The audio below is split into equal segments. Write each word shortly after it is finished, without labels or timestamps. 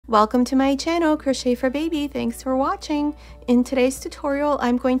Welcome to my channel, Crochet for Baby. Thanks for watching. In today's tutorial,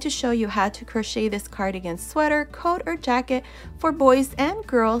 I'm going to show you how to crochet this cardigan sweater, coat, or jacket for boys and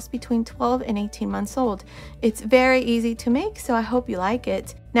girls between 12 and 18 months old. It's very easy to make, so I hope you like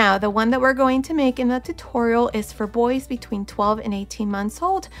it. Now, the one that we're going to make in the tutorial is for boys between 12 and 18 months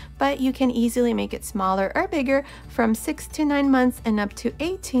old, but you can easily make it smaller or bigger from 6 to 9 months and up to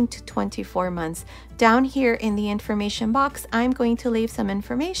 18 to 24 months. Down here in the information box, I'm going to leave some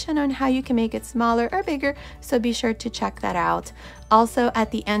information on how you can make it smaller or bigger, so be sure to check that out. Also,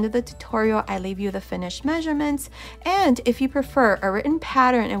 at the end of the tutorial, I leave you the finished measurements, and if you prefer a written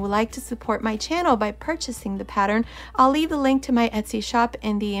pattern and would like to support my channel by purchasing the pattern, I'll leave the link to my Etsy shop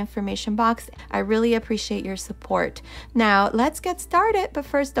in the information box. I really appreciate your support. Now, let's get started, but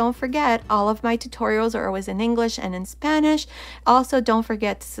first, don't forget, all of my tutorials are always in English and in Spanish. Also, don't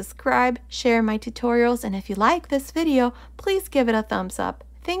forget to subscribe, share my tutorials, and if you like this video, please give it a thumbs up.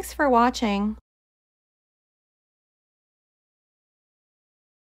 Thanks for watching.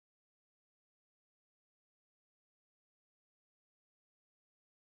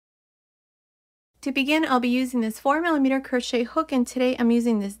 To begin, I'll be using this 4mm crochet hook, and today I'm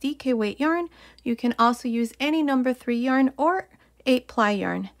using this DK weight yarn. You can also use any number 3 yarn or 8-ply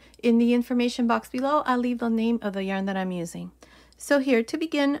yarn. In the information box below, I'll leave the name of the yarn that I'm using. So here, to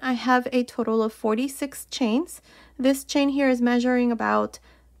begin, I have a total of 46 chains. This chain here is measuring about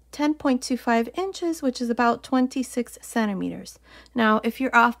 10.25 inches, which is about 26 centimeters. Now, if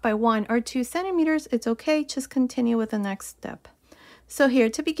you're off by 1 or 2 centimeters, it's okay, just continue with the next step. So here,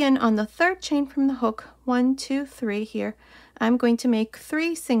 to begin, on the third chain from the hook, 1, 2, 3 here, I'm going to make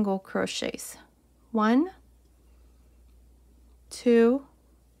 3 single crochets. 1, 2,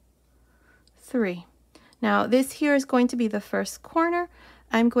 3. Now this here is going to be the first corner.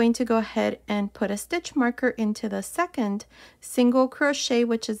 I'm going to go ahead and put a stitch marker into the second single crochet,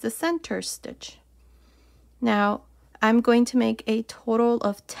 which is the center stitch. Now I'm going to make a total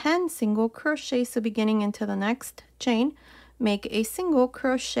of 10 single crochets, so beginning into the next chain, make a single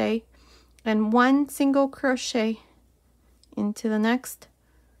crochet and 1 single crochet into the next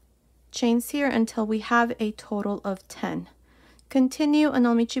chains here until we have a total of 10. Continue, and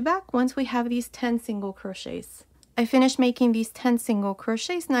I'll meet you back once we have these 10 single crochets. I finished making these 10 single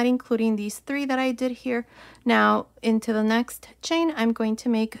crochets, not including these 3 that I did here. Now into the next chain, I'm going to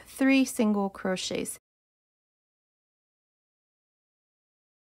make 3 single crochets.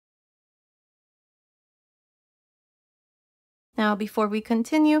 Now, before we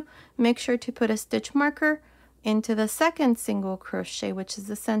continue, make sure to put a stitch marker into the second single crochet, which is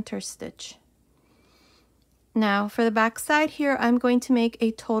the center stitch. Now, for the back side here, I'm going to make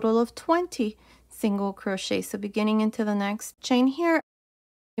a total of 20 single crochets. So beginning into the next chain here,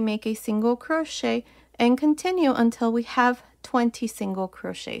 make a single crochet and continue until we have 20 single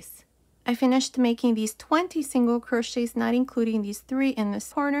crochets. I finished making these 20 single crochets, not including these 3 in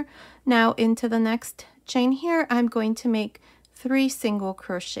this corner. Now, into the next chain here, I'm going to make 3 single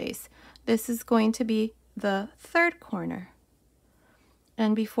crochets. This is going to be the third corner.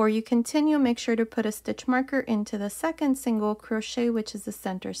 And before you continue, make sure to put a stitch marker into the second single crochet, which is the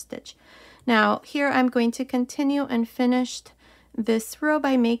center stitch. Now here I'm going to continue and finish this row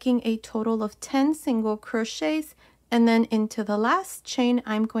by making a total of 10 single crochets, and then into the last chain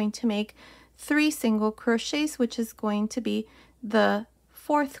I'm going to make 3 single crochets, which is going to be the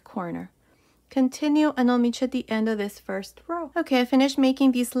fourth corner. Continue, and I'll meet you at the end of this first row. Okay, I finished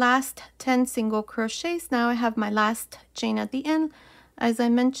making these last 10 single crochets. Now I have my last chain at the end. As I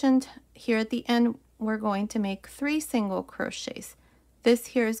mentioned, here at the end, we're going to make 3 single crochets. This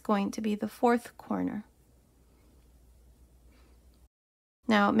here is going to be the fourth corner.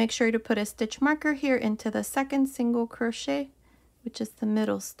 Now make sure to put a stitch marker here into the second single crochet, which is the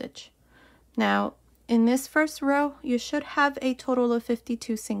middle stitch. Now in this first row, you should have a total of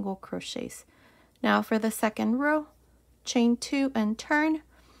 52 single crochets. Now for the second row, chain 2 and turn.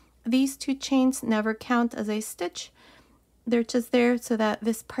 These 2 chains never count as a stitch. They're just there so that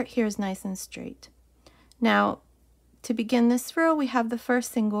this part here is nice and straight. Now to begin this row, we have the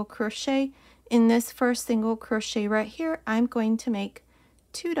first single crochet. In this first single crochet right here, I'm going to make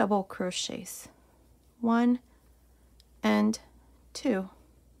 2 double crochets, 1 and 2.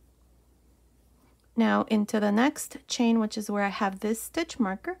 Now into the next chain, which is where I have this stitch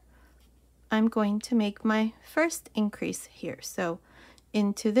marker, I'm going to make my first increase here. So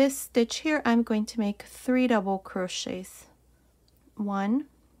into this stitch here, I'm going to make 3 double crochets, 1,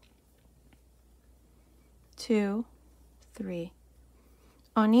 2, 3.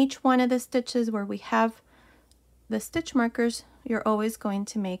 On each one of the stitches where we have the stitch markers, you're always going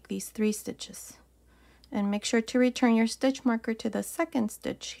to make these 3 stitches. and make sure to return your stitch marker to the second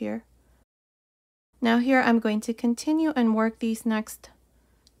stitch here. Now here I'm going to continue and work these next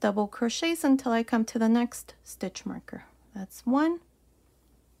double crochets until I come to the next stitch marker. That's 1,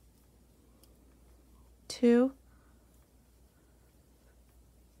 2,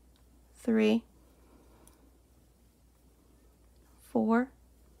 3, 4,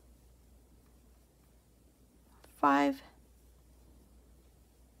 5,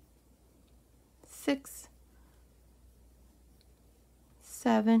 6,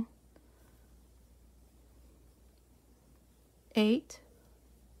 7, 8,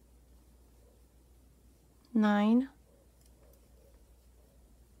 9,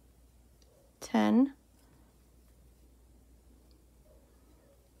 10,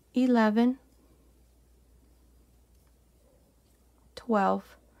 11, 12.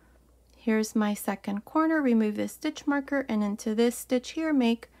 Here's my second corner. Remove this stitch marker, and into this stitch here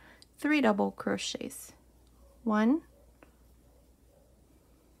make 3 double crochets. 1,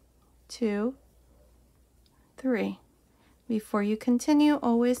 2, 3. Before you continue,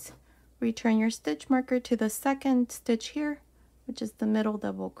 always return your stitch marker to the second stitch here, which is the middle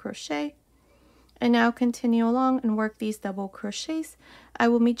double crochet. And now continue along and work these double crochets. I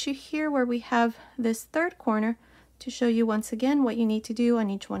will meet you here where we have this third corner to show you once again what you need to do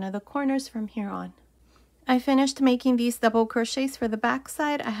on each one of the corners from here on. I finished making these double crochets for the back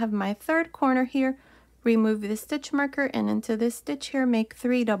side. I have my third corner here. Remove the stitch marker, and into this stitch here make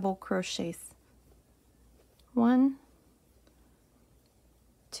 3 double crochets. 1,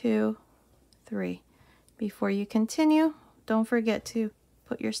 2, 3. Before you continue, don't forget to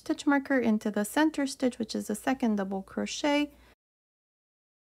put your stitch marker into the center stitch, which is the second double crochet.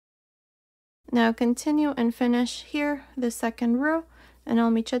 Now continue and finish here the second row, and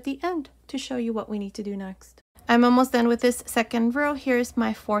I'll meet you at the end to show you what we need to do next. I'm almost done with this second row. Here's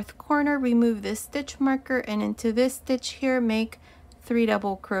my fourth corner. Remove this stitch marker, and into this stitch here make 3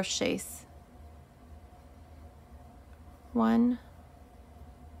 double crochets. 1,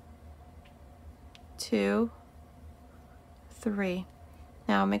 2, 3.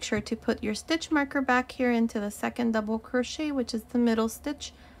 Now make sure to put your stitch marker back here into the second double crochet, which is the middle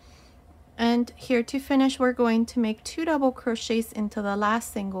stitch. And here to finish, we're going to make 2 double crochets into the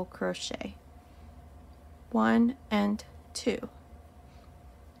last single crochet. 1 and 2.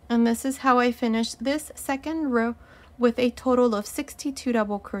 And this is how I finish this second row with a total of 62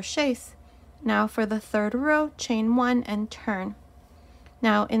 double crochets. Now for the third row, chain 1 and turn.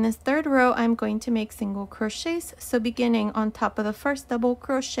 Now in this third row, I'm going to make single crochets. So beginning on top of the first double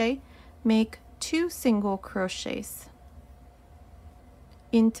crochet, make 2 single crochets.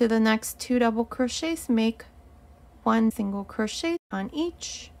 Into the next 2 double crochets, make 1 single crochet on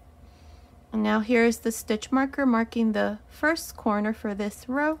each. And now here's the stitch marker marking the first corner for this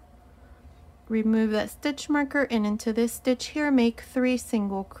row. Remove that stitch marker, and into this stitch here make 3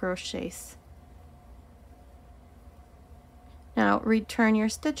 single crochets. Now return your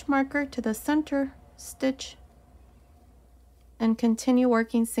stitch marker to the center stitch and continue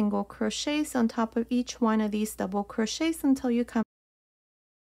working single crochets on top of each one of these double crochets until you come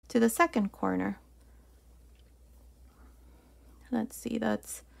to the second corner. Let's see,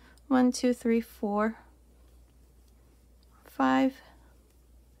 that's 1, 2, 3, 4, 5,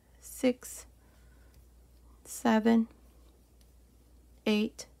 6, 7,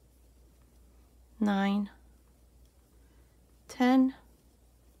 8, 9, 10,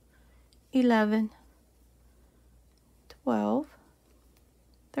 11, 12,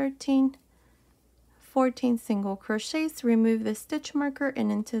 13, 14 single crochets. Remove the stitch marker,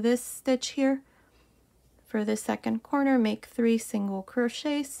 and into this stitch here for the second corner make 3 single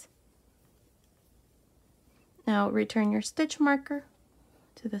crochets. Now return your stitch marker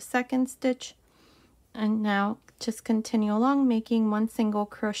to the second stitch, and now just continue along making 1 single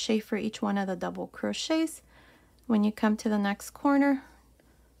crochet for each one of the double crochets. When you come to the next corner,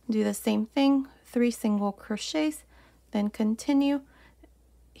 do the same thing, 3 single crochets, then continue.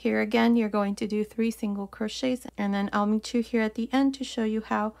 Here again, you're going to do 3 single crochets, and then I'll meet you here at the end to show you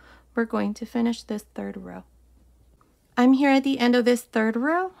how we're going to finish this third row. I'm here at the end of this third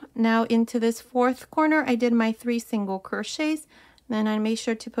row. Now into this fourth corner, I did my 3 single crochets. Then I made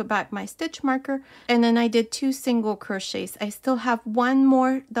sure to put back my stitch marker, and then I did 2 single crochets. I still have 1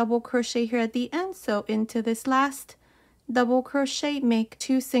 more double crochet here at the end, so into this last double crochet, make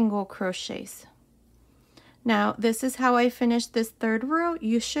 2 single crochets. Now this is how I finished this third row.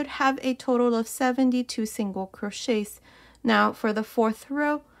 You should have a total of 72 single crochets. Now for the fourth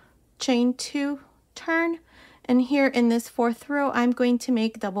row, chain 2, turn, and here in this fourth row, I'm going to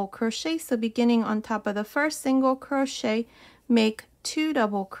make double crochet. So beginning on top of the first single crochet, make 2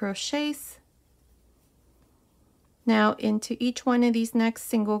 double crochets. Now into each one of these next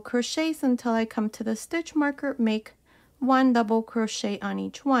single crochets until I come to the stitch marker, make 1 double crochet on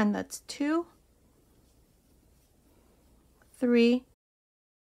each one. That's 2, 3,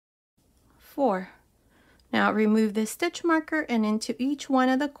 4. Now remove this stitch marker, and into each one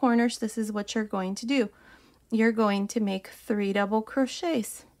of the corners, this is what you're going to do. You're going to make 3 double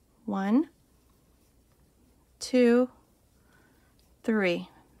crochets. 1, 2, 3.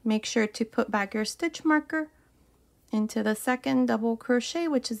 Make sure to put back your stitch marker into the second double crochet,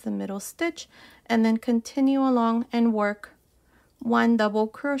 which is the middle stitch, and then continue along and work 1 double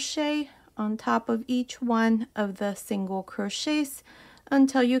crochet on top of each one of the single crochets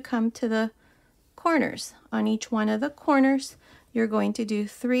until you come to the corners. On each one of the corners, you're going to do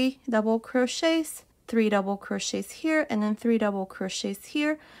 3 double crochets, 3 double crochets here, and then 3 double crochets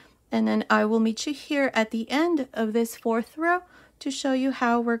here. And then I will meet you here at the end of this 4th row to show you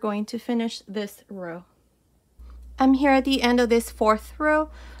how we're going to finish this row. I'm here at the end of this 4th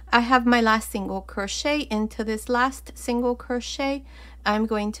row. I have my last single crochet. Into this last single crochet, I'm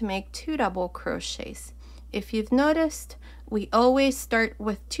going to make 2 double crochets. If you've noticed, we always start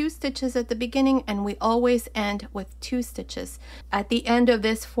with 2 stitches at the beginning and we always end with 2 stitches. At the end of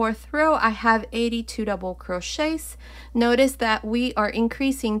this 4th row, I have 82 double crochets. Notice that we are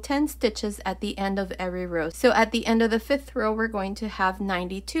increasing 10 stitches at the end of every row. So at the end of the 5th row, we're going to have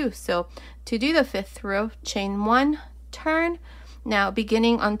 92. So to do the 5th row, chain 1, turn. Now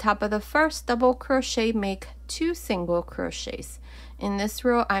beginning on top of the first double crochet, make 2 single crochets. In this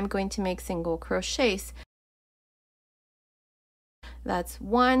row, I'm going to make single crochets. That's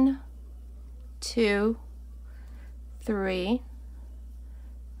 1, 2, 3,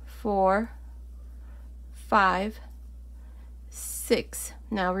 4, 5, 6.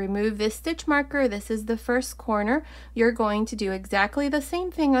 Now remove this stitch marker. This is the first corner. You're going to do exactly the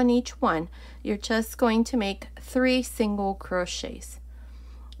same thing on each one. You're just going to make 3 single crochets.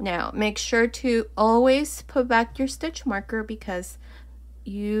 Now make sure to always put back your stitch marker because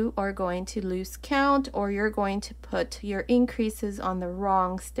you are going to lose count or you're going to put your increases on the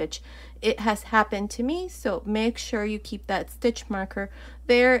wrong stitch. It has happened to me, so make sure you keep that stitch marker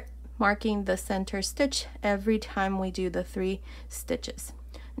there, marking the center stitch every time we do the 3 stitches.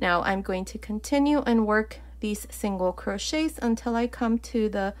 Now I'm going to continue and work these single crochets until I come to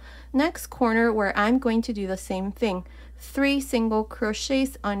the next corner where I'm going to do the same thing. 3 single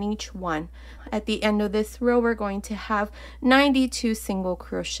crochets on each one. At the end of this row, we're going to have 92 single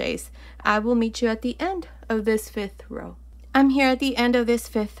crochets. I will meet you at the end of this 5th row. I'm here at the end of this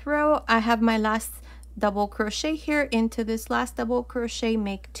 5th row. I have my last double crochet here. Into this last double crochet,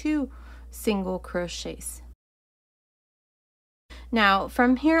 make 2 single crochets. Now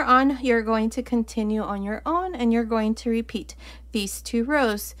from here on, you're going to continue on your own and you're going to repeat these 2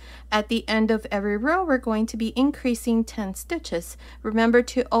 rows. At the end of every row, we're going to be increasing 10 stitches. Remember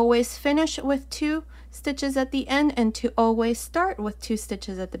to always finish with 2 stitches at the end and to always start with 2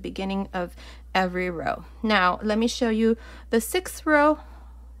 stitches at the beginning of every row. Now let me show you the 6th row.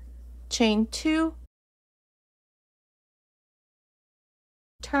 Chain 2,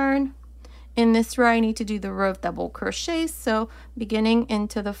 turn. In this row, I need to do the row of double crochets. So beginning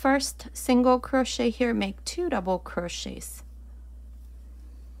into the first single crochet here, make 2 double crochets.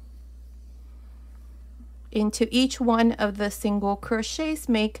 Into each one of the single crochets,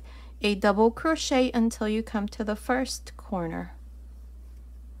 make a double crochet until you come to the first corner.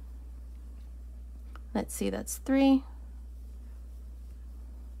 Let's see, that's 3,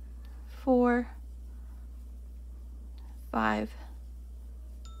 4, 5,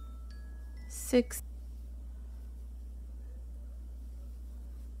 6,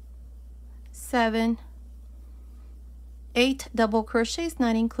 7, 8 double crochets,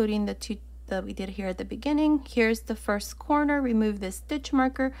 not including the 2 that we did here at the beginning. Here's the first corner. Remove this stitch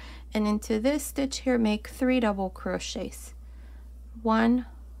marker and into this stitch here, make 3 double crochets. 1,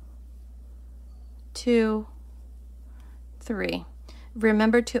 2, 3.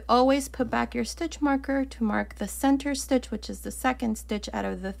 Remember to always put back your stitch marker to mark the center stitch, which is the second stitch out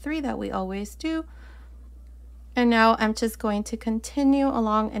of the 3 that we always do. And now I'm just going to continue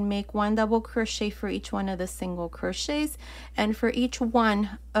along and make 1 double crochet for each one of the single crochets, and for each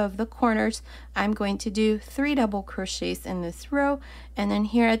one of the corners I'm going to do 3 double crochets in this row, and then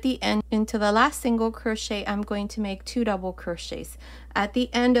here at the end into the last single crochet I'm going to make 2 double crochets. At the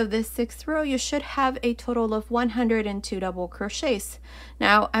end of this 6th row, you should have a total of 102 double crochets.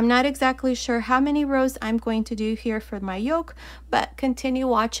 Now I'm not exactly sure how many rows I'm going to do here for my yoke, but continue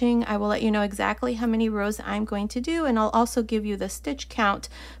watching. I will let you know exactly how many rows I'm going going to do, and I'll also give you the stitch count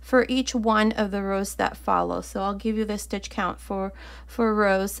for each one of the rows that follow. So I'll give you the stitch count for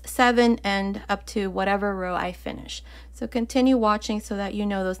rows 7 and up to whatever row I finish. So continue watching so that you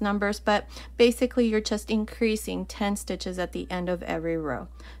know those numbers, but basically you're just increasing 10 stitches at the end of every row.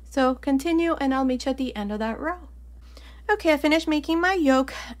 So continue and I'll meet you at the end of that row. Okay, I finished making my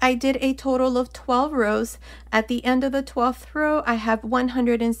yoke. I did a total of 12 rows. At the end of the 12th row, I have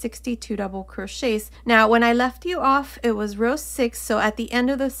 162 double crochets. Now, when I left you off, it was row 6. So at the end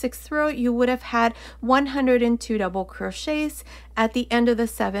of the 6th row, you would have had 102 double crochets. At the end of the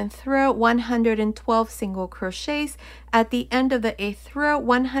 7th row, 112 single crochets. At the end of the 8th row,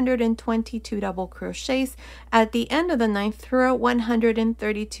 122 double crochets. At the end of the 9th row,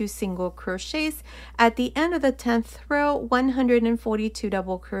 132 single crochets. At the end of the 10th row, 142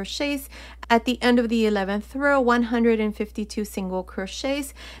 double crochets. At the end of the 11th row, 152 single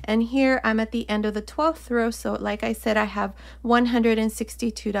crochets. And here I'm at the end of the 12th row, so like I said, I have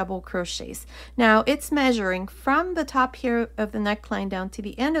 162 double crochets. Now it's measuring from the top here of the neckline down to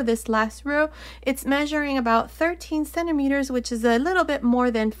the end of this last row. It's measuring about 13 centimeters, which is a little bit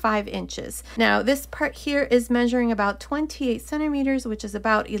more than 5 inches. Now this part here is measuring about 28 centimeters, which is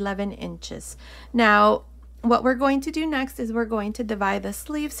about 11 inches. Now what we're going to do next is we're going to divide the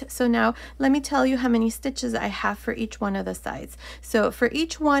sleeves. So now let me tell you how many stitches I have for each one of the sides. So for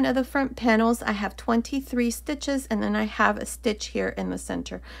each one of the front panels, I have 23 stitches, and then I have a stitch here in the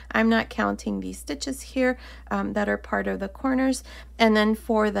center. I'm not counting these stitches here that are part of the corners. And then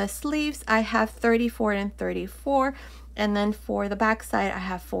for the sleeves, I have 34 and 34. And then for the back side, I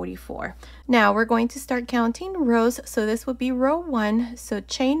have 44. Now we're going to start counting rows. So this would be row 1. So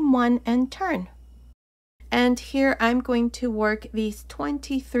chain 1 and turn. And here I'm going to work these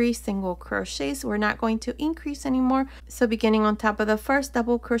 23 single crochets. We're not going to increase anymore. So beginning on top of the first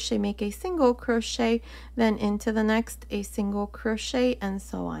double crochet, make a single crochet, then into the next a single crochet, and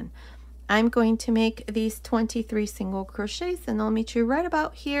so on. I'm going to make these 23 single crochets, and I'll meet you right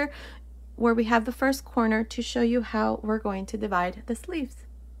about here where we have the first corner to show you how we're going to divide the sleeves.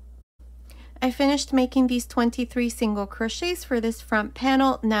 I finished making these 23 single crochets for this front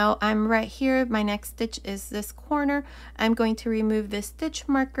panel. Now I'm right here. My next stitch is this corner. I'm going to remove this stitch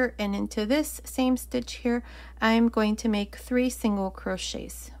marker, and into this same stitch here, I'm going to make 3 single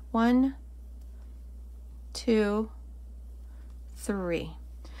crochets. 1, 2, 3.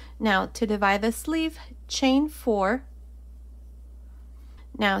 Now to divide the sleeve, chain 4.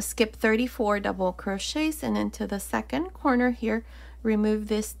 Now skip 34 double crochets, and into the second corner here, remove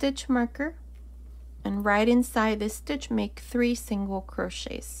this stitch marker. And right inside this stitch, make 3 single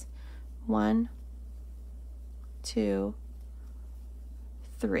crochets. 1, 2,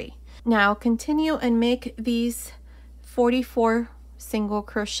 3. Now continue and make these 44 single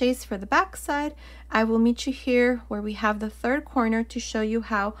crochets for the back side. I will meet you here where we have the third corner to show you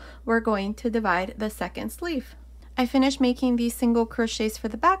how we're going to divide the second sleeve. I finished making these single crochets for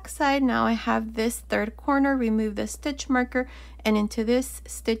the back side. Now I have this third corner, remove the stitch marker, and into this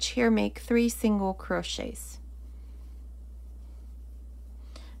stitch here, make 3 single crochets.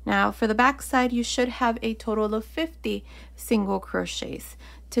 Now for the back side, you should have a total of 50 single crochets.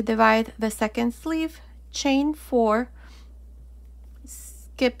 To divide the second sleeve, chain 4,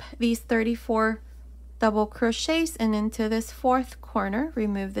 skip these 34 double crochets, and into this fourth corner,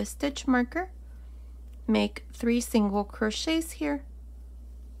 remove the stitch marker. Make 3 single crochets here.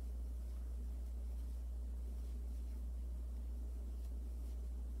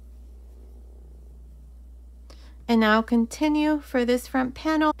 And now continue for this front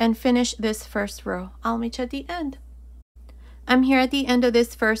panel and finish this first row. I'll meet you at the end. I'm here at the end of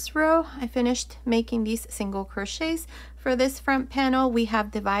this first row. I finished making these single crochets. For this front panel, we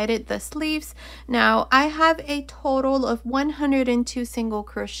have divided the sleeves. Now I have a total of 102 single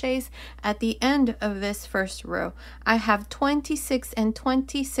crochets at the end of this first row. I have 26 and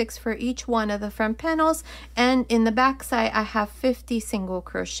 26 for each one of the front panels, and in the back side I have 50 single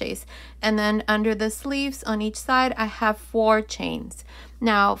crochets, and then under the sleeves on each side I have 4 chains.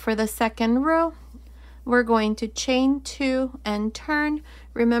 Now for the second row, we're going to chain 2 and turn.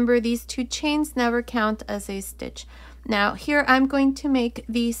 Remember, these 2 chains never count as a stitch. Now here I'm going to make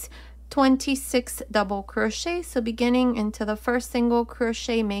these 26 double crochets. So beginning into the first single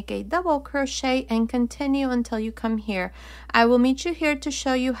crochet, make a double crochet and continue until you come here. I will meet you here to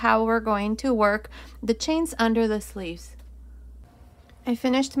show you how we're going to work the chains under the sleeves. I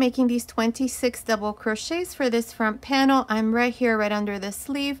finished making these 26 double crochets for this front panel. I'm right here, right under the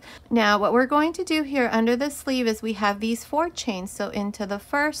sleeve. Now what we're going to do here under the sleeve is we have these 4 chains. So into the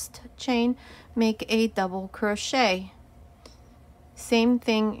first chain, make a double crochet. Same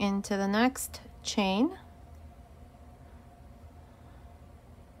thing into the next chain.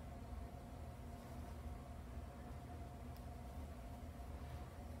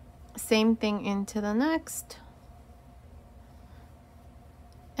 same thing into the next,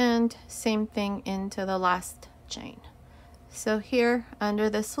 and same thing into the last chain. So here under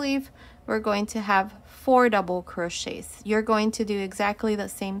the sleeve, we're going to have 4 double crochets. You're going to do exactly the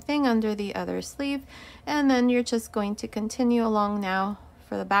same thing under the other sleeve, and then you're just going to continue along now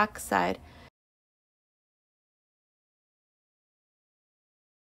for the back side.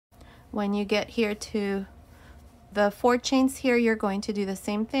 When you get here to the 4 chains here, you're going to do the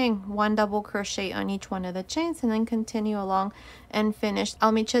same thing, 1 double crochet on each one of the chains, and then continue along and finish.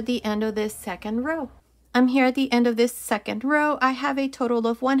 I'll meet you at the end of this second row. I'm here at the end of this second row. I have a total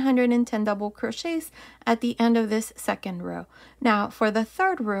of 110 double crochets at the end of this second row. Now for the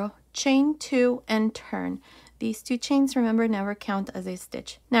third row, chain 2 and turn. These 2 chains, remember, never count as a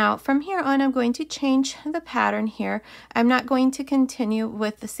stitch. Now from here on, I'm going to change the pattern here. I'm not going to continue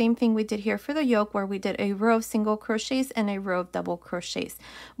with the same thing we did here for the yoke, where we did a row of single crochets and a row of double crochets.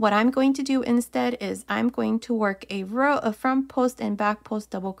 What I'm going to do instead is I'm going to work a row of front post and back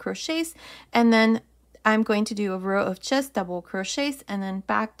post double crochets, and then I'm going to do a row of just double crochets and then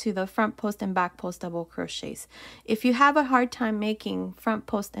back to the front post and back post double crochets. If you have a hard time making front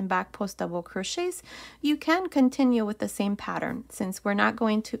post and back post double crochets, you can continue with the same pattern. Since we're not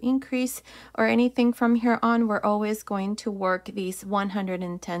going to increase or anything from here on, we're always going to work these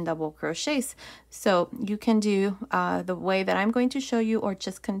 110 double crochets. So you can do the way that I'm going to show you, or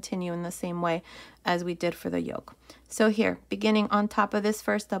just continue in the same way as we did for the yoke. So here, beginning on top of this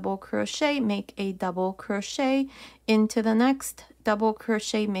first double crochet, make a double crochet into the next double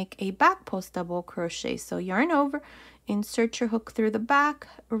crochet, make a back post double crochet. So yarn over, insert your hook through the back,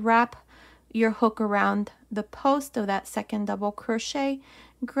 wrap your hook around the post of that second double crochet,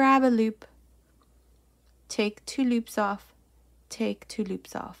 grab a loop, take 2 loops off, take 2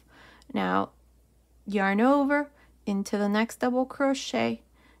 loops off. Now yarn over into the next double crochet,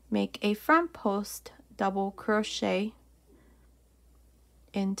 make a front post double crochet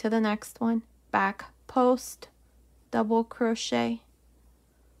into the next one, back post double crochet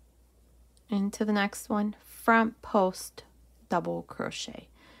into the next one, front post double crochet.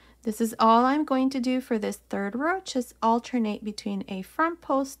 This is all I'm going to do for this third row. Just alternate between a front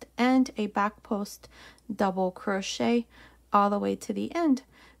post and a back post double crochet all the way to the end.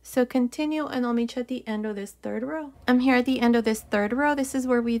 So continue, and I'll meet you at the end of this third row. I'm here at the end of this third row. This is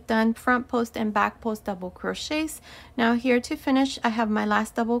where we've done front post and back post double crochets. Now here to finish, I have my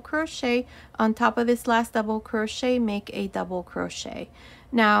last double crochet. On top of this last double crochet, make a double crochet.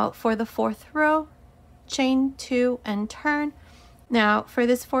 Now for the fourth row, chain 2 and turn. Now for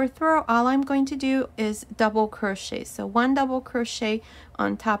this fourth row, all I'm going to do is double crochet. So 1 double crochet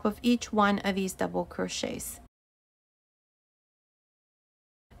on top of each one of these double crochets.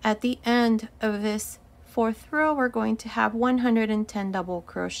 At the end of this fourth row, we're going to have 110 double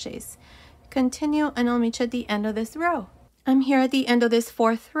crochets. Continue, and I'll meet you at the end of this row. I'm here at the end of this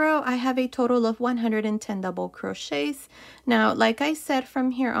fourth row. I have a total of 110 double crochets. Now, like I said,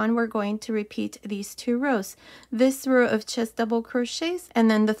 from here on, we're going to repeat these 2 rows. This row of just double crochets, and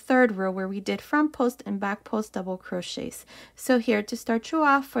then the third row where we did front post and back post double crochets. So here to start you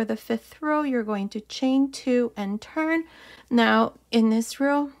off, for the 5th row, you're going to chain 2 and turn. Now, in this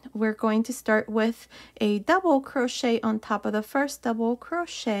row, we're going to start with a double crochet on top of the first double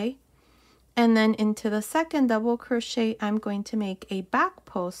crochet. And then into the second double crochet, I'm going to make a back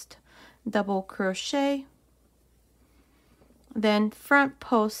post double crochet, then front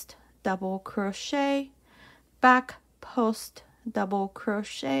post double crochet, back post double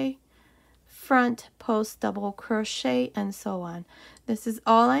crochet, front post double crochet, and so on. This is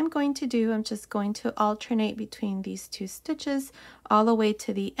all I'm going to do. I'm just going to alternate between these 2 stitches all the way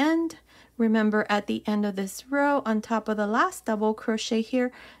to the end. Remember, at the end of this row, on top of the last double crochet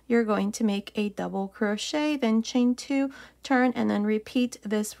here, you're going to make a double crochet, then chain 2, turn, and then repeat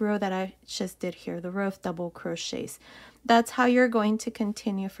this row that I just did here, the row of double crochets. That's how you're going to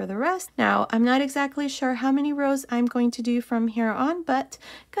continue for the rest. Now, I'm not exactly sure how many rows I'm going to do from here on, but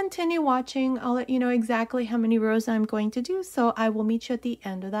continue watching. I'll let you know exactly how many rows I'm going to do, so I will meet you at the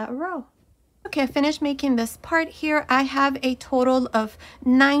end of that row. Okay, I finished making this part here. I have a total of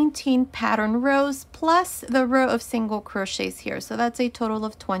 19 pattern rows plus the row of single crochets here. So that's a total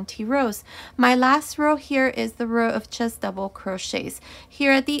of 20 rows. My last row here is the row of just double crochets.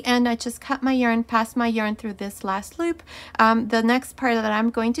 Here at the end, I just cut my yarn, passed my yarn through this last loop. The next part that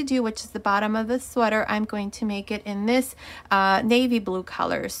I'm going to do, which is the bottom of the sweater, I'm going to make it in this navy blue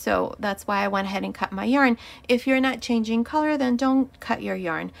color. So that's why I went ahead and cut my yarn. If you're not changing color, then don't cut your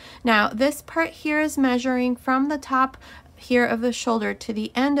yarn. Now, this part here is measuring from the top here of the shoulder to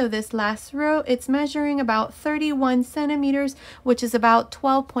the end of this last row, it's measuring about 31 centimeters, which is about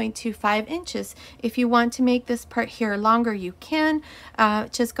 12.25 inches. If you want to make this part here longer, you can.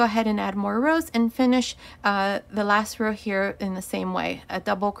 Just go ahead and add more rows and finish the last row here in the same way, a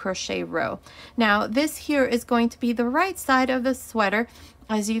double crochet row. Now this here is going to be the right side of the sweater.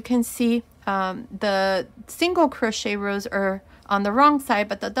 As you can see, the single crochet rows are on the wrong side,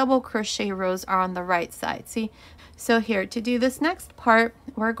 but the double crochet rows are on the right side. See? So here, to do this next part,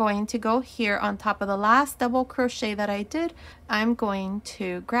 we're going to go here on top of the last double crochet that I did. I'm going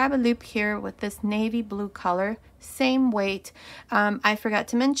to grab a loop here with this navy blue color, same weight. I forgot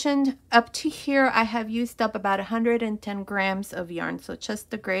to mention, up to here I have used up about 110 grams of yarn, so just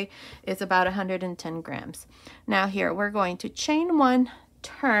the gray is about 110 grams. Now here, we're going to chain one,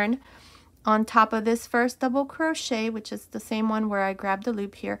 turn on top of this first double crochet, which is the same one where I grabbed the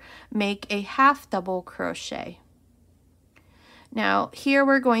loop here, make a half double crochet. Now here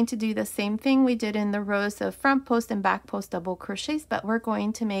we're going to do the same thing we did in the rows of front post and back post double crochets, but we're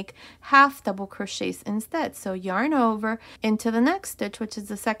going to make half double crochets instead. So yarn over into the next stitch, which is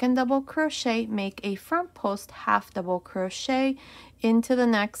the second double crochet, make a front post half double crochet, into the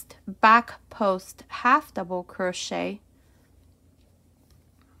next back post half double crochet,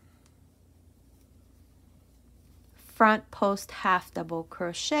 front post half double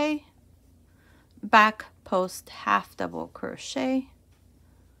crochet, back post half double crochet,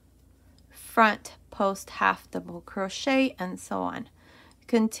 front post half double crochet, and so on.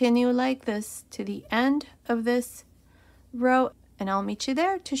 Continue like this to the end of this row, and I'll meet you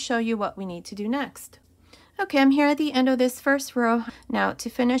there to show you what we need to do next. Okay, I'm here at the end of this first row. Now to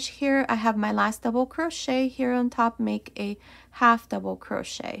finish here, I have my last double crochet here on top, make a half double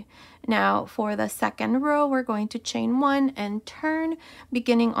crochet. Now for the second row, we're going to chain one and turn,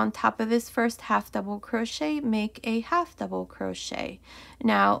 beginning on top of this first half double crochet, make a half double crochet.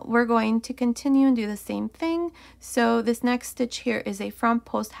 Now we're going to continue and do the same thing. So this next stitch here is a front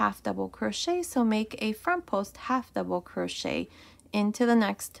post half double crochet, so make a front post half double crochet, into the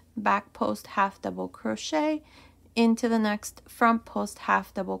next back post half double crochet, into the next front post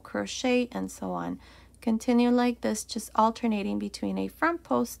half double crochet, and so on. Continue like this, just alternating between a front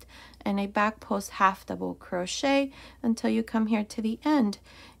post and a back post half double crochet until you come here to the end.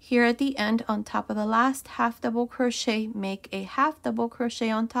 Here at the end, on top of the last half double crochet, make a half double crochet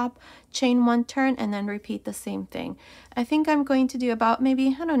on top, chain one, turn, and then repeat the same thing. I think I'm going to do about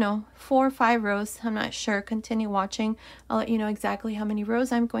maybe, I don't know, 4 or 5 rows. I'm not sure. Continue watching. I'll let you know exactly how many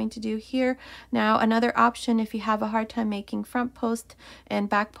rows I'm going to do here. Now, another option if you have a hard time making front post and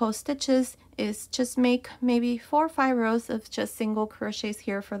back post stitches is just make maybe 4 or 5 rows of just single crochets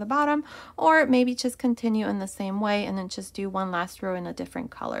here for the bottom, or maybe just continue in the same way and then just do one last row in a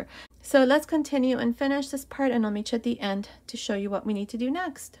different color. So let's continue and finish this part, and I'll meet you at the end to show you what we need to do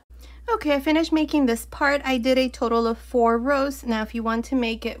next. Okay, I finished making this part. I did a total of 4 rows. Now if you want to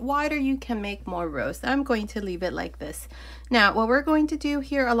make it wider, you can make more rows. I'm going to leave it like this. Now what we're going to do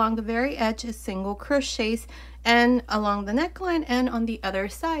here along the very edge is single crochets, and along the neckline and on the other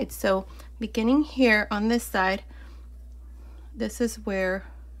side. So beginning here on this side, this is where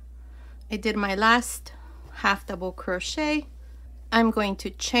I did my last half double crochet. I'm going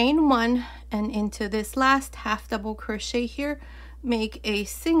to chain one, and into this last half double crochet here, make a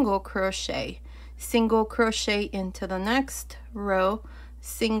single crochet into the next row,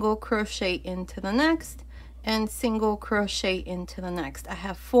 single crochet into the next, and single crochet into the next. I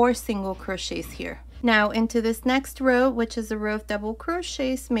have 4 single crochets here. Now into this next row, which is a row of double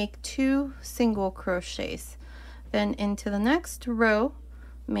crochets, make 2 single crochets. Then into the next row,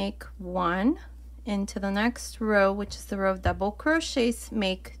 make 1. Into the next row, which is the row of double crochets,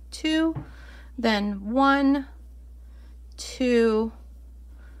 make 2. Then 1, 2,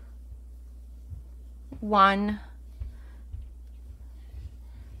 1,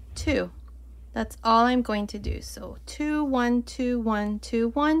 2. That's all I'm going to do. So 2, 1, 2, 1, 2,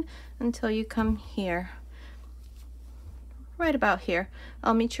 1 until you come here, right about here.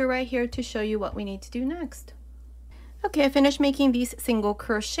 I'll meet you right here to show you what we need to do next. Okay, I finished making these single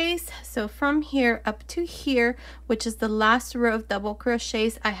crochets. So from here up to here, which is the last row of double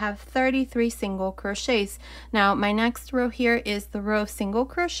crochets, I have 33 single crochets. Now my next row here is the row of single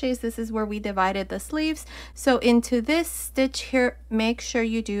crochets. This is where we divided the sleeves. So into this stitch here, make sure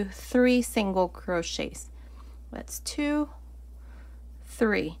you do 3 single crochets. That's 2,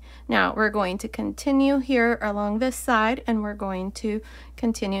 3. Now we're going to continue here along this side, and we're going to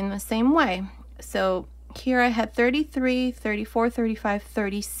continue in the same way. So here I had 33, 34, 35,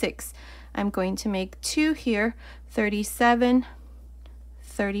 36. I'm going to make 2 here, 37,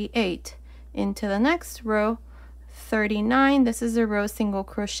 38. Into the next row, 39. This is a row single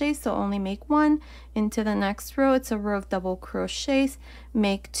crochet, so only make one. Into the next row, it's a row of double crochets,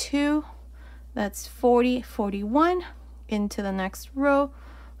 make 2. That's 40, 41. Into the next row,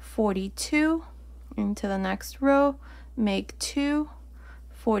 42. Into the next row, make 2,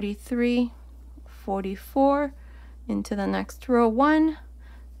 43, 44. Into the next row, 1,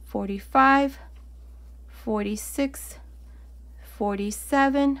 45, 46,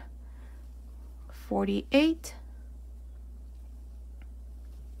 47, 48,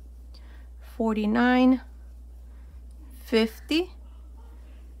 49, 50,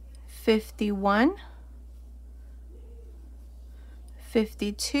 51,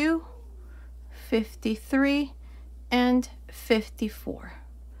 52, 53, and 54.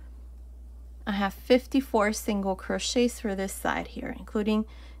 I have 54 single crochets for this side here, including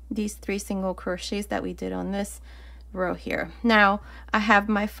these 3 single crochets that we did on this row here. Now I have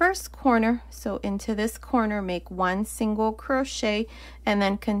my first corner, so into this corner make 1 single crochet and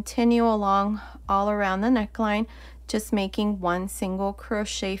then continue along all around the neckline, just making 1 single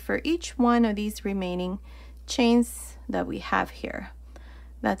crochet for each one of these remaining chains that we have here.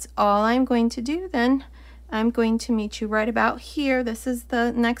 That's all I'm going to do. Then I'm going to meet you right about here. This is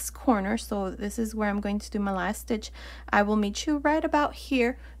the next corner, so this is where I'm going to do my last stitch. I will meet you right about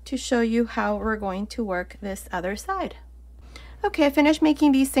here to show you how we're going to work this other side. Okay, I finished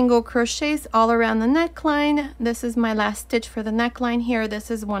making these single crochets all around the neckline. This is my last stitch for the neckline here.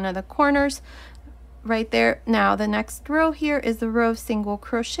 This is one of the corners right there. Now the next row here is the row of single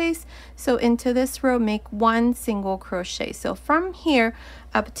crochets, so into this row make 1 single crochet. So from here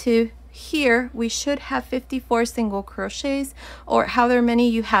up to here we should have 54 single crochets, or however many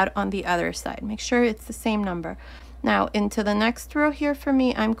you had on the other side. Make sure it's the same number. Now into the next row here for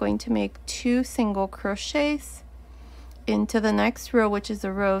me, I'm going to make 2 single crochets. Into the next row, which is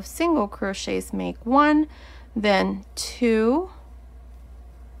a row of single crochets, make 1, then 2,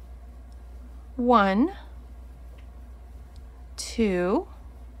 1, 2,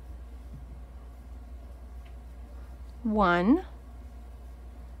 1,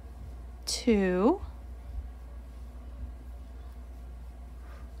 2,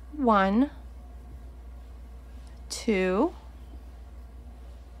 1, 2,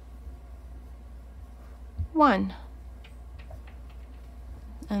 1,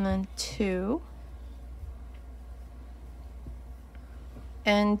 and then 2,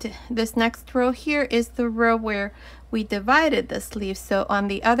 and this next row here is the row where we divided the sleeve. So on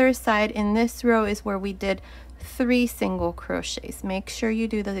the other side in this row is where we did 3 single crochets. Make sure you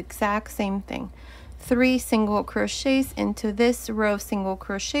do the exact same thing. 3 single crochets into this row of single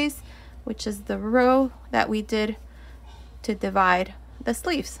crochets, which is the row that we did to divide the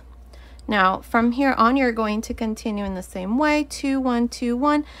sleeves. Now from here on you're going to continue in the same way, 2, 1, 2,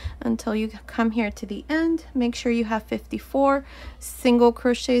 1, until you come here to the end. Make sure you have 54 single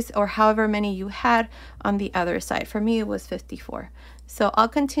crochets, or however many you had on the other side. For me it was 54. So I'll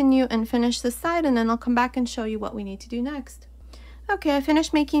continue and finish this side, and then I'll come back and show you what we need to do next. Okay, I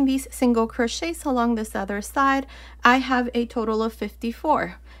finished making these single crochets along this other side. I have a total of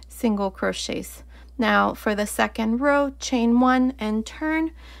 54 single crochets. Now for the second row, chain 1 and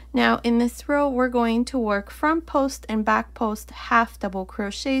turn. Now in this row we're going to work front post and back post half double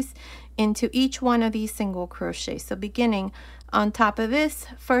crochets into each one of these single crochets. So beginning on top of this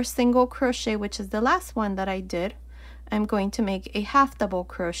first single crochet, which is the last one that I did, I'm going to make a half double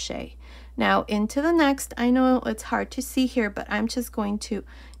crochet. Now into the next, I know it's hard to see here, but I'm just going to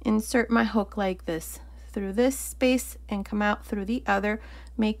insert my hook like this through this space and come out through the other,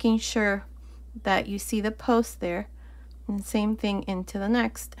 making sure that you see the post there, and same thing into the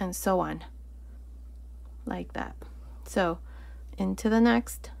next, and so on, like that. So into the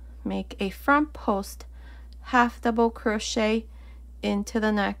next, make a front post half double crochet, into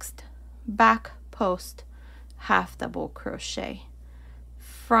the next back post half double crochet,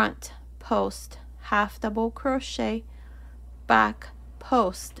 front post half double crochet, back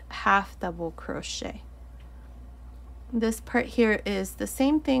post half double crochet. This part here is the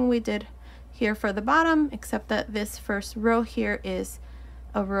same thing we did here for the bottom, except that this first row here is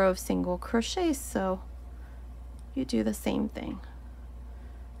a row of single crochets, so you do the same thing.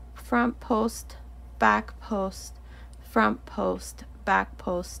 Front post, back post, front post, back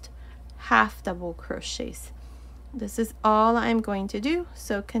post, half double crochets. This is all I'm going to do,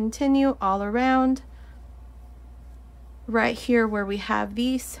 so continue all around. Right here where we have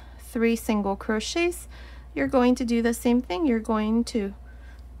these 3 single crochets, you're going to do the same thing. You're going to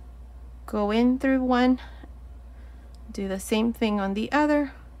go in through one, do the same thing on the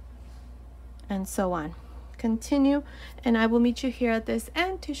other, and so on. Continue, and I will meet you here at this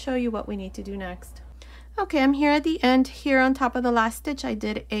end to show you what we need to do next. Okay, I'm here at the end. Here on top of the last stitch, I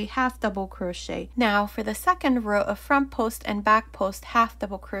did a half double crochet. Now for the second row of front post and back post half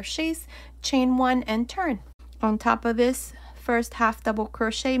double crochets, chain 1 and turn. On top of this first half double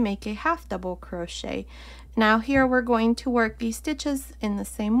crochet, make a half double crochet. Now here we're going to work these stitches in the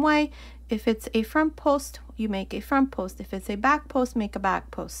same way. If it's a front post, you make a front post. If it's a back post, make a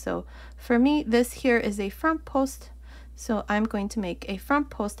back post. So for me, this here is a front post. So I'm going to make a front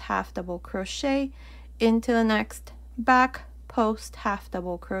post half double crochet into the next back post half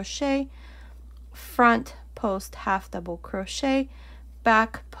double crochet, front post half double crochet,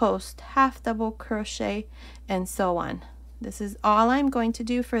 back post half double crochet, and so on. This is all I'm going to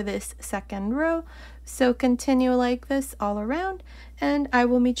do for this second row. So continue like this all around, and I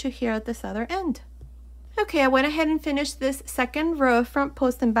will meet you here at this other end. Okay, I went ahead and finished this second row of front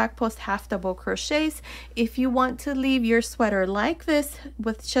post and back post half double crochets. If you want to leave your sweater like this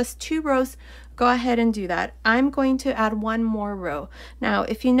with just 2 rows, go ahead and do that. I'm going to add 1 more row. Now,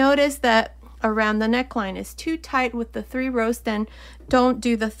 if you notice that around the neckline is too tight with the 3 rows, then don't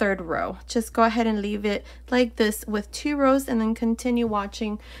do the 3rd row. Just go ahead and leave it like this with 2 rows and then continue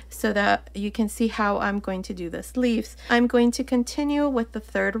watching so that you can see how I'm going to do the sleeves. I'm going to continue with the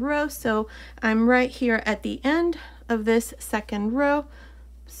 3rd row, so I'm right here at the end of this second row.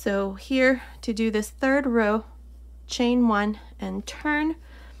 So here to do this 3rd row, chain 1 and turn.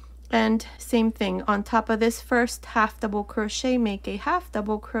 And same thing, on top of this first half double crochet, make a half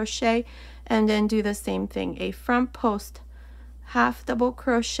double crochet, and then do the same thing, a front post half double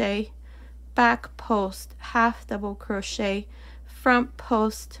crochet, back post half double crochet, front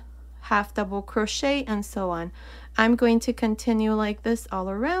post half double crochet, and so on. I'm going to continue like this all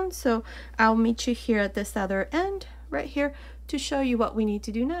around, so I'll meet you here at this other end right here to show you what we need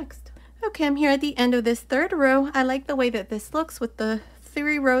to do next. Okay, I'm here at the end of this 3rd row. I like the way that this looks with the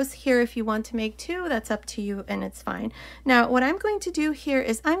 3 rows here. If you want to make 2, that's up to you, and it's fine. Now what I'm going to do here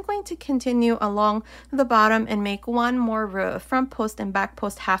is I'm going to continue along the bottom and make 1 more row of front post and back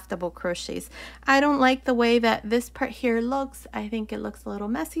post half double crochets. I don't like the way that this part here looks. I think it looks a little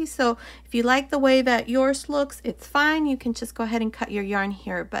messy, so if you like the way that yours looks, it's fine. You can just go ahead and cut your yarn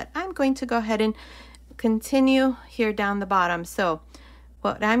here, but I'm going to go ahead and continue here down the bottom. So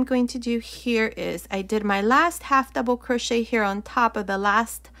what I'm going to do here is I did my last half double crochet here on top of the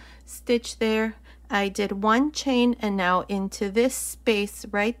last stitch there. I did 1 chain, and now into this space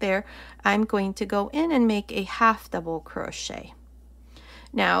right there, I'm going to go in and make a half double crochet.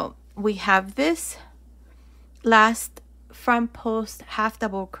 Now we have this last front post half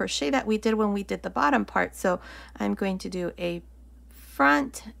double crochet that we did when we did the bottom part. So I'm going to do a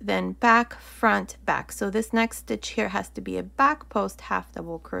front, then back, front, back. So this next stitch here has to be a back post half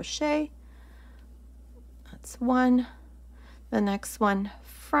double crochet. That's 1. The next one,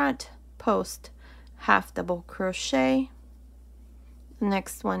 front post half double crochet. The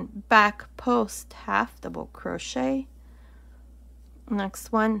next one, back post half double crochet.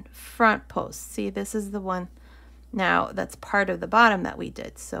 Next one, front post. See, this is the one now that's part of the bottom that we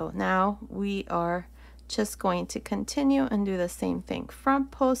did. So now we are just going to continue and do the same thing,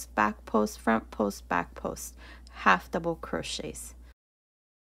 front post, back post, front post, back post, half double crochets.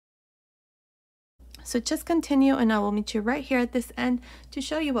 So just continue, and I will meet you right here at this end to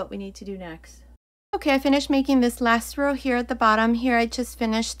show you what we need to do next. Okay, I finished making this last row here at the bottom. Here I just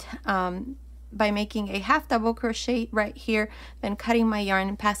finished by making a half double crochet right here, then cutting my yarn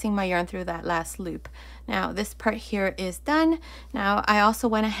and passing my yarn through that last loop. Now this part here is done. Now I also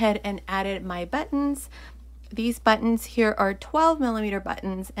went ahead and added my buttons. These buttons here are 12mm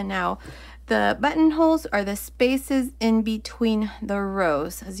buttons, and now the buttonholes are the spaces in between the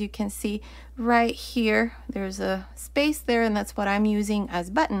rows. As you can see right here, there's a space there, and that's what I'm using as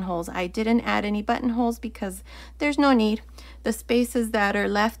buttonholes. I didn't add any buttonholes because there's no need. The spaces that are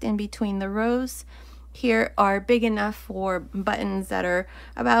left in between the rows here are big enough for buttons that are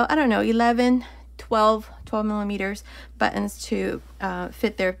about, I don't know, 12 millimeters buttons to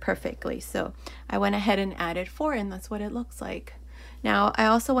fit there perfectly. So I went ahead and added 4, and that's what it looks like. Now I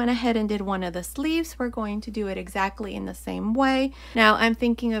also went ahead and did one of the sleeves. We're going to do it exactly in the same way. Now I'm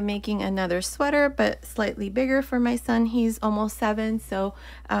thinking of making another sweater, but slightly bigger for my son. He's almost 7, so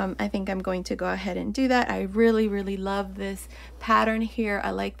I think I'm going to go ahead and do that. I really love this pattern here.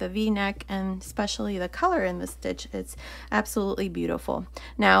 I like the V-neck and especially the color in the stitch. It's absolutely beautiful.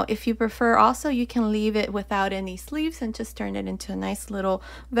 Now if you prefer also, you can leave it without any sleeves and just turn it into a nice little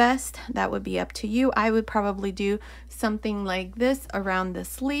vest. That would be up to you. I would probably do something like this around the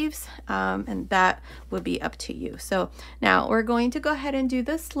sleeves, and that would be up to you. So now we're going to go ahead and do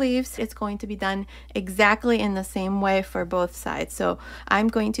the sleeves. It's going to be done exactly in the same way for both sides. So I'm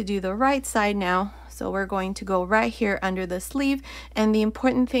going to do the right side now. So we're going to go right here under the sleeve, and the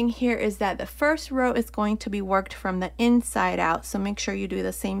important thing here is that the first row is going to be worked from the inside out, so make sure you do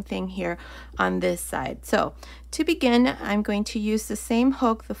the same thing here on this side. So to begin, I'm going to use the same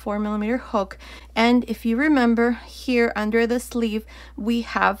hook, the 4mm hook, and if you remember, here under the sleeve we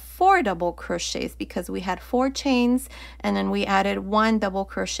have 4 double crochets because we had 4 chains and then we added 1 double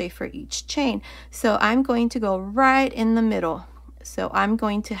crochet for each chain. So I'm going to go right in the middle. So I'm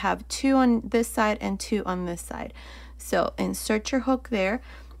going to have 2 on this side and 2 on this side. So insert your hook there,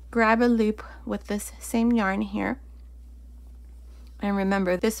 grab a loop with this same yarn here, and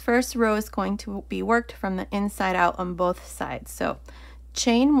remember this first row is going to be worked from the inside out on both sides. So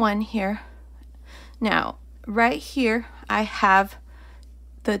chain 1 here. Now right here I have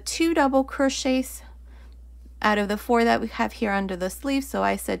the 2 double crochets out of the 4 that we have here under the sleeve. So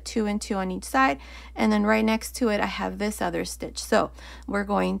I said 2 and 2 on each side, and then right next to it I have this other stitch. So we're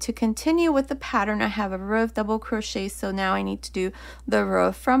going to continue with the pattern. I have a row of double crochets, so now I need to do the row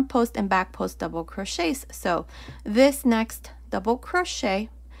of front post and back post double crochets. So this next double crochet,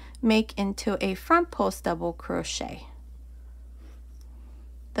 make into a front post double crochet.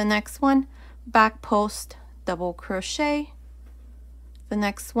 The next one, back post double crochet. The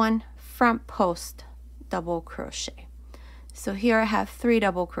next one, front post double crochet. So here I have 3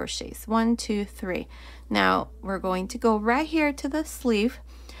 double crochets, 1, 2, 3. Now we're going to go right here to the sleeve.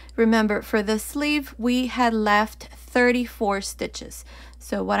 Remember, for the sleeve we had left 34 stitches.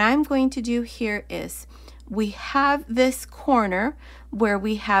 So what I'm going to do here is we have this corner where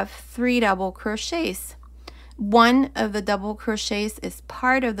we have 3 double crochets. One of the double crochets is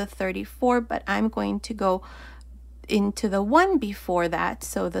part of the 34, but I'm going to go into the one before that,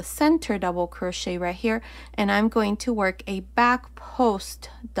 so the center double crochet right here, and I'm going to work a back post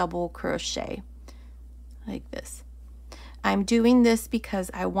double crochet like this. I'm doing this because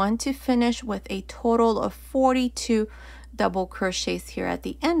I want to finish with a total of 42 double crochets here at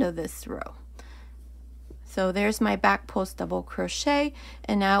the end of this row. So there's my back post double crochet,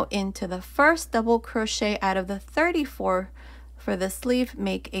 and now into the first double crochet out of the 34 for the sleeve,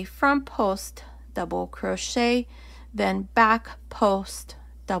 make a front post double crochet, then back post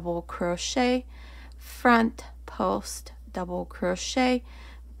double crochet, front post double crochet,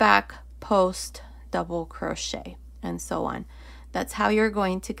 back post double crochet, and so on. That's how you're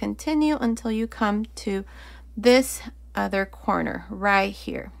going to continue until you come to this other corner right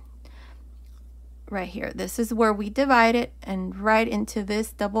here. Right here, this is where we divide it, and right into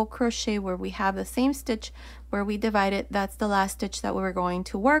this double crochet where we have the same stitch where we divide it, that's the last stitch that we're going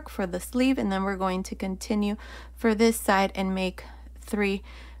to work for the sleeve, and then we're going to continue for this side and make 3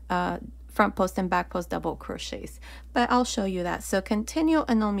 front post and back post double crochets, but I'll show you that. So continue,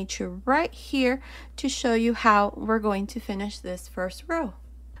 and I'll meet you right here to show you how we're going to finish this first row.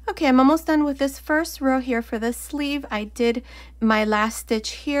 Okay, I'm almost done with this first row here for the sleeve. I did my last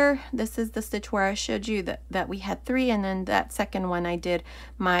stitch here. This is the stitch where I showed you that we had 3, and then that second one I did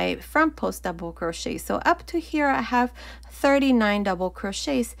my front post double crochet. So up to here I have 39 double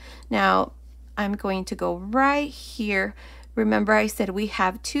crochets. Now I'm going to go right here. Remember I said we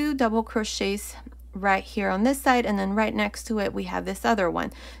have 2 double crochets right here on this side, and then right next to it we have this other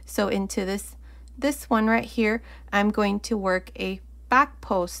one. So into this one right here, I'm going to work a back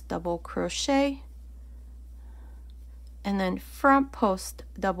post double crochet, and then front post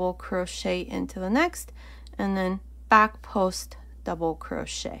double crochet into the next, and then back post double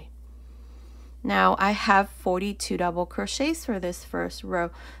crochet. Now I have 42 double crochets for this first row.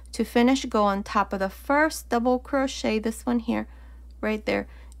 To finish, go on top of the first double crochet, this one here, right there,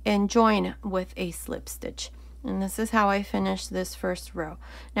 and join with a slip stitch. And this is how I finish this first row.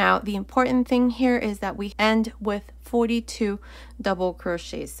 Now the important thing here is that we end with 42 double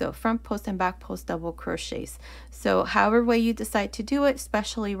crochets, so front post and back post double crochets. So however way you decide to do it,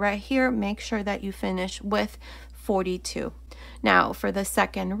 especially right here, make sure that you finish with 42. Now for the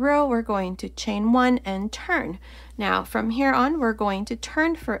second row, we're going to chain 1 and turn. Now from here on, we're going to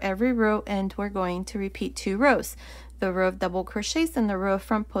turn for every row, and we're going to repeat 2 rows. The row of double crochets and the row of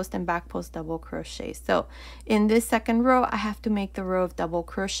front post and back post double crochets. So in this second row, I have to make the row of double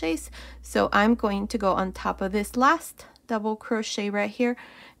crochets. So I'm going to go on top of this last double crochet right here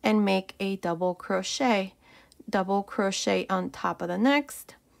and make a double crochet on top of the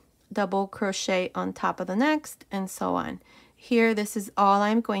next, double crochet on top of the next, and so on. Here, this is all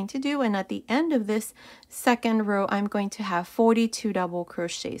I'm going to do, and at the end of this second row, I'm going to have 42 double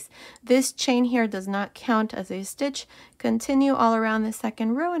crochets. This chain here does not count as a stitch. Continue all around the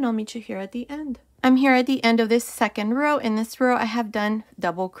second row, and I'll meet you here at the end. I'm here at the end of this second row. In this row, I have done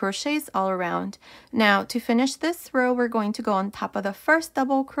double crochets all around. Now, to finish this row, we're going to go on top of the first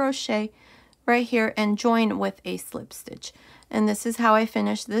double crochet right here and join with a slip stitch. And this is how I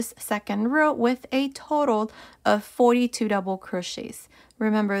finished this second row with a total of 42 double crochets.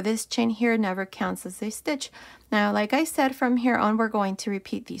 Remember, this chain here never counts as a stitch. Now, like I said, from here on, we're going to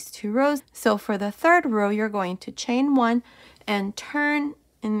repeat these 2 rows. So for the third row, you're going to chain 1 and turn.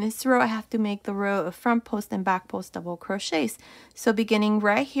 In this row, I have to make the row of front post and back post double crochets. So beginning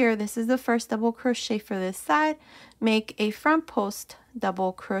right here, this is the first double crochet for this side. Make a front post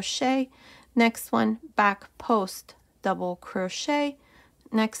double crochet. Next one, back post double crochet.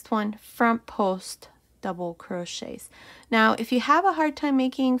 Next one, front post double crochets. Now, if you have a hard time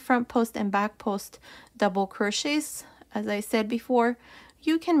making front post and back post double crochets, as I said before,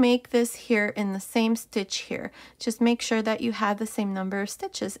 you can make this here in the same stitch here. Just make sure that you have the same number of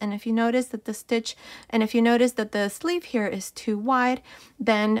stitches. And if you notice that the sleeve here is too wide,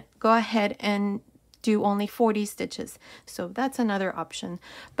 then go ahead and do only 40 stitches. So that's another option.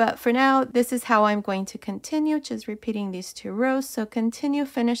 But for now, this is how I'm going to continue, just repeating these 2 rows. So continue,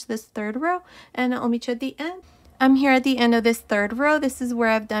 finish this third row, and I'll meet you at the end. I'm here at the end of this third row. This is where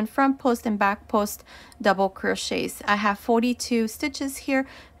I've done front post and back post double crochets. I have 42 stitches here.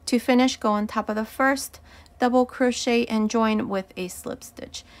 To finish, go on top of the first double crochet and join with a slip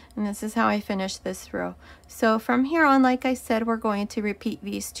stitch. And this is how I finished this row. So from here on, like I said, we're going to repeat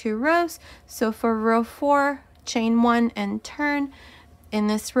these 2 rows. So for row 4, chain 1 and turn. In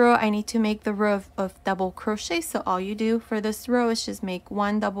this row, I need to make the row of double crochet. So all you do for this row is just make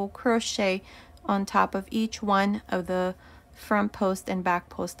 1 double crochet on top of each one of the front post and back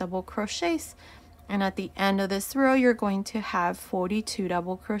post double crochets. And at the end of this row, you're going to have 42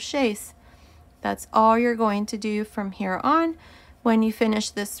 double crochets. That's all you're going to do from here on. When you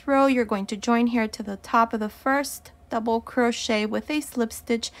finish this row, you're going to join here to the top of the first double crochet with a slip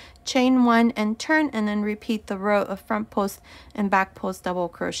stitch, chain 1 and turn, and then repeat the row of front post and back post double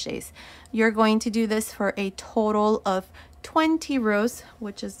crochets. You're going to do this for a total of 20 rows,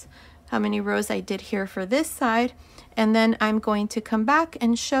 which is how many rows I did here for this side. And then I'm going to come back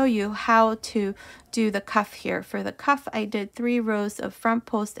and show you how to do the cuff here. For the cuff, I did 3 rows of front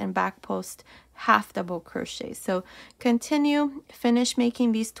post and back post half double crochet. So continue, finish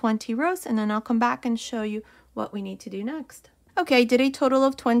making these 20 rows, and then I'll come back and show you what we need to do next. Okay, I did a total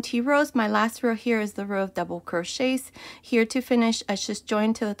of 20 rows. My last row here is the row of double crochets. Here to finish, I just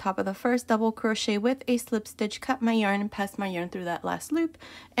joined to the top of the first double crochet with a slip stitch, cut my yarn and pass my yarn through that last loop,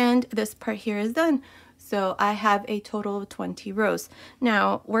 and this part here is done. So I have a total of 20 rows.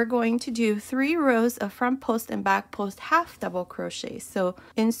 Now we're going to do 3 rows of front post and back post half double crochet. So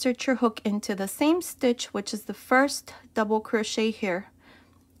insert your hook into the same stitch, which is the first double crochet here,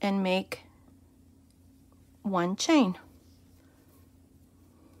 and make 1 chain.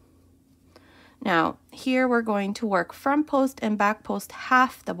 Now here we're going to work front post and back post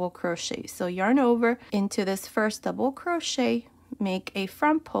half double crochet. So yarn over into this first double crochet, make a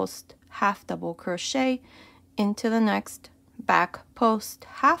front post half double crochet, into the next back post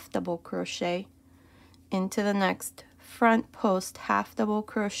half double crochet, into the next front post half double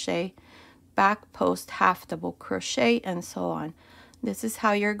crochet, back post half double crochet, and so on. This is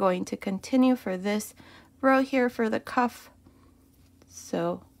how you're going to continue for this row here for the cuff.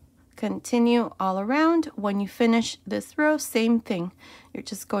 So continue all around. When you finish this row, same thing. You're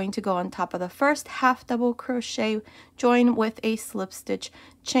just going to go on top of the first half double crochet, join with a slip stitch,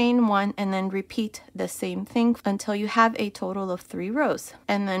 chain 1, and then repeat the same thing until you have a total of 3 rows.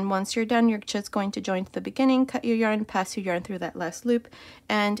 And then once you're done, you're just going to join to the beginning, cut your yarn, pass your yarn through that last loop,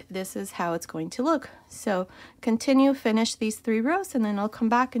 and this is how it's going to look. So continue, finish these 3 rows, and then I'll come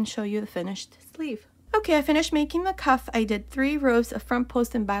back and show you the finished sleeve. Okay, I finished making the cuff. I did 3 rows of front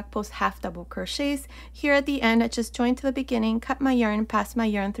post and back post half double crochets. Here at the end, I just joined to the beginning, cut my yarn, pass my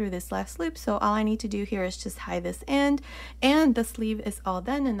yarn through this last loop. So all I need to do here is just hide this end, and the sleeve is all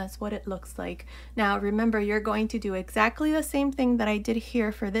done, and that's what it looks like. Now remember, you're going to do exactly the same thing that I did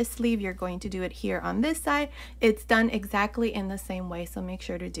here for this sleeve. You're going to do it here on this side. It's done exactly in the same way, so make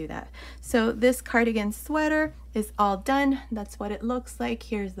sure to do that. So this cardigan sweater is all done. That's what it looks like.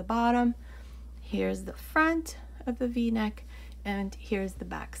 Here's the bottom. Here's the front of the V-neck, and here's the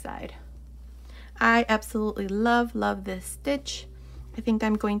back side. I absolutely love this stitch. I think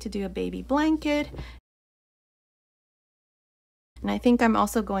I'm going to do a baby blanket, and I think I'm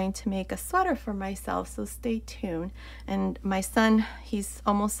also going to make a sweater for myself, so stay tuned. And my son, he's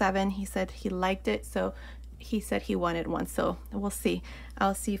almost 7, he said he liked it, so he said he wanted one, so we'll see.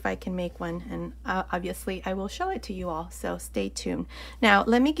 I'll see if I can make one, and obviously I will show it to you all, so stay tuned. Now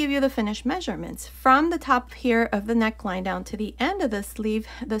let me give you the finished measurements. From the top here of the neckline down to the end of the sleeve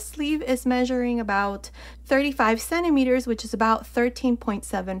is measuring about 35 centimeters, which is about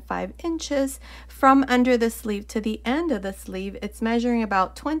 13.75 inches. From under the sleeve to the end of the sleeve, it's measuring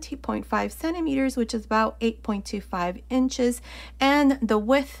about 20.5 centimeters, which is about 8.25 inches. And the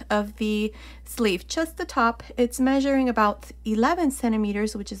width of the sleeve, just the top, it's measuring about 11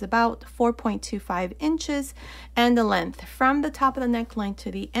 centimeters, which is about 4.25 inches. And the length from the top of the neckline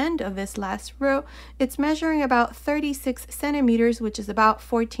to the end of this last row, it's measuring about 36 centimeters, which is about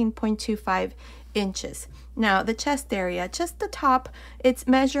 14.25 inches. Now the chest area, just the top, it's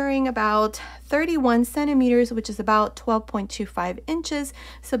measuring about 31 centimeters, which is about 12.25 inches.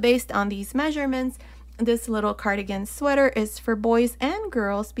 So based on these measurements, this little cardigan sweater is for boys and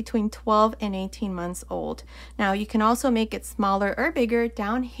girls between 12 and 18 months old. Now you can also make it smaller or bigger.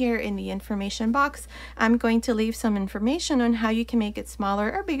 Down here in the information box, I'm going to leave some information on how you can make it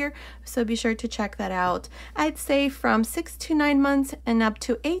smaller or bigger, so be sure to check that out. I'd say from 6 to 9 months and up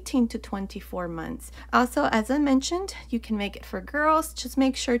to 18 to 24 months. Also, as I mentioned, you can make it for girls. Just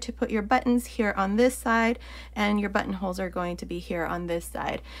make sure to put your buttons here on this side, and your buttonholes are going to be here on this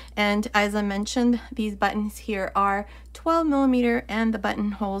side. And as I mentioned, these buttons here are 12 millimeter, and the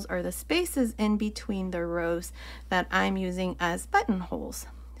buttonholes are the spaces in between the rows that I'm using as buttonholes.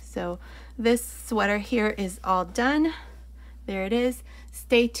 So this sweater here is all done. There it is.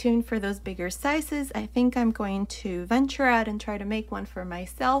 Stay tuned for those bigger sizes. I think I'm going to venture out and try to make one for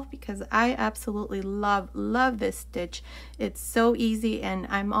myself because I absolutely love this stitch. It's so easy, and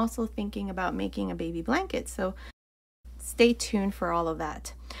I'm also thinking about making a baby blanket, so stay tuned for all of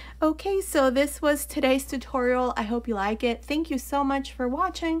that. Okay, so this was today's tutorial. I hope you like it. Thank you so much for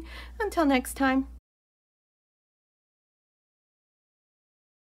watching. Until next time.